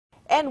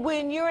And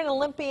when you're an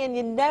Olympian,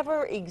 you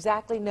never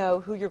exactly know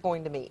who you're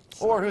going to meet.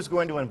 Or who's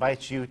going to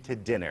invite you to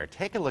dinner.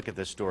 Take a look at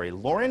this story.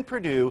 Lauren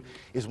Perdue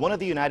is one of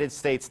the United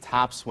States'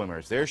 top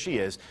swimmers. There she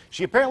is.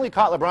 She apparently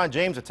caught LeBron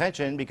James'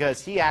 attention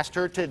because he asked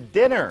her to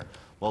dinner.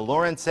 Well,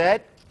 Lauren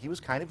said he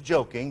was kind of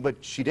joking, but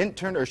she did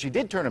turn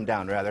him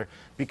down, rather,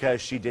 because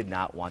she did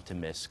not want to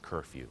miss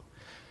curfew.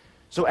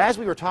 So as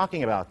we were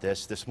talking about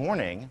this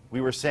morning,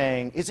 we were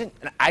saying,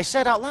 I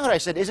said out loud, I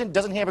said,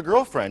 doesn't he have a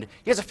girlfriend?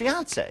 He has a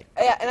fiance.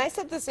 Yeah, and I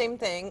said the same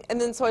thing,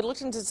 and then so I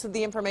looked into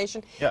the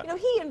information. Yeah. You know,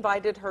 he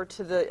invited her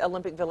to the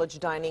Olympic Village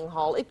dining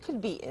hall. It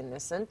could be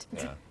innocent.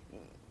 Yeah.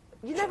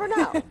 You never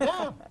know.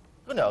 Yeah.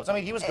 Who knows? I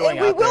mean, he was going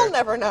And we out there. will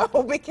never know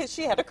because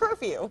she had a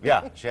curfew.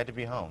 Yeah, she had to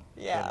be home.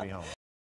 Yeah. She had to be home.